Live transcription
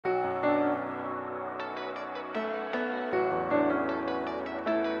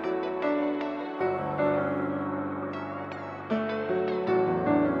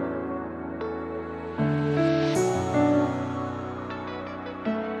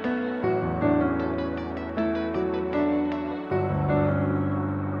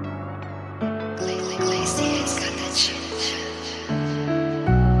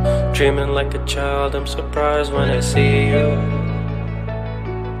Dreaming like a child, I'm surprised when I see you.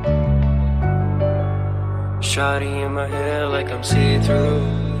 Shawty in my head like I'm see-through,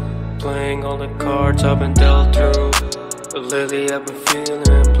 playing all the cards I've been dealt through. But lately I've been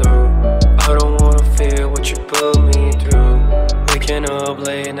feeling blue. I don't wanna feel what you put me through. Waking up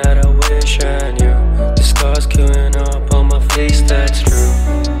late night, I wish I knew. The scars queuing up on my face, that's true.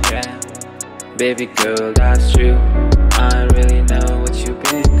 Yeah, baby girl, that's true. I don't really know what you've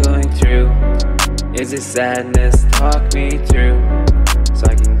been going through. Is it sadness? Talk me through, so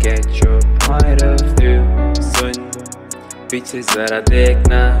I can get your point of view. सुन पीछे जरा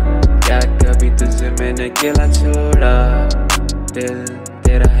देखना, क्या कभी तुझे मैंने अकेला छोड़ा? दिल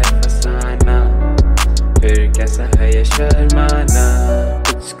तेरा है फसाना, फिर कैसा है ये शर्माना?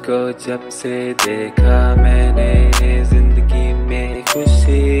 तुझको जब से देखा मैंने, जिंदगी में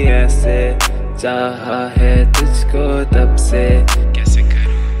खुशी ऐसे चाहा है तुझको तब से। कैसे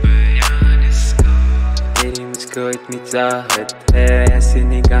करूं बयान इसको, तेरी मुझको इतनी चाहत है। ऐसी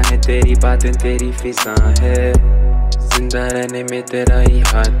निगाहें तेरी बातें तेरी फिजा है, जिंदा रहने में तेरा ही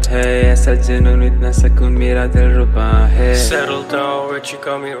हाथ है। ऐसा जुनून इतना सुकून मेरा दिल रुबा है। Settle down, rich, you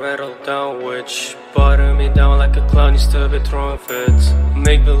got me rattled down, which bottom me down like a clown, you still be throwing fits.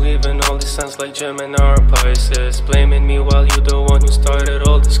 Make believe in all these signs like Gemini or Pisces, blaming me while you the one who started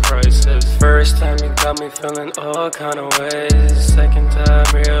all this crisis. First time you got me feeling all kind of ways, second time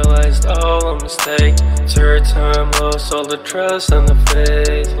realized all a mistake, third time lost all the trust and the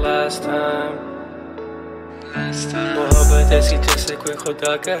faith. Last time मोहब्बत ऐसी जैसे कोई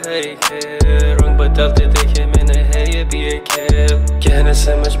खुदा का है ये खेल, रंग बदलते देखे मैंने है ये भी एक खेल। कहने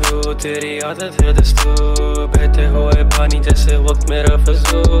से मजबूर तेरी आदत है दस्तूर, बहते हुए पानी जैसे वक्त मेरा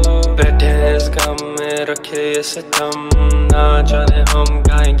फजूल। बैठे इस गम में रखे ये सितम, ना जाने हम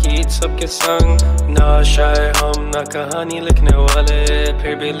गाएं गीत सबके संग। ना शायर हम ना कहानी लिखने वाले,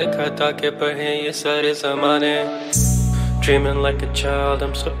 फिर भी लिखा ताकि पढ़े ये सारे ज़माने। Dreaming like a child,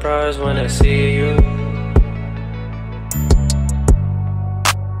 I'm surprised when I see you.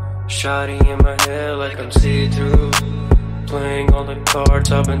 Shawty in my head like I'm see-through, playing all the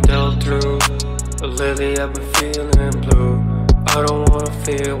cards I've been dealt through. But lately I've been feeling blue. I don't wanna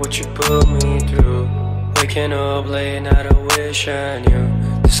feel what you put me through. Waking up late night, I wish I knew.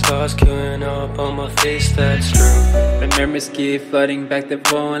 The scars queuing up on my face, that's true. The memories keep flooding back, they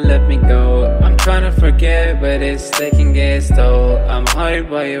won't let me go. I'm trying to forget, but it's taking its toll. I'm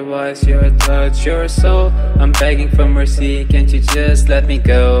haunted by your voice, your touch, your soul. I'm begging for mercy, can't you just let me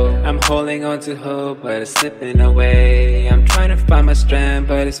go? I'm holding on to hope, but it's slipping away. I'm trying to find my strength,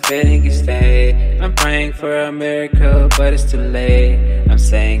 but it's fading each day. I'm praying for a miracle, but it's too late. I'm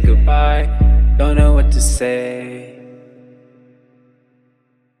saying goodbye, don't know what to say.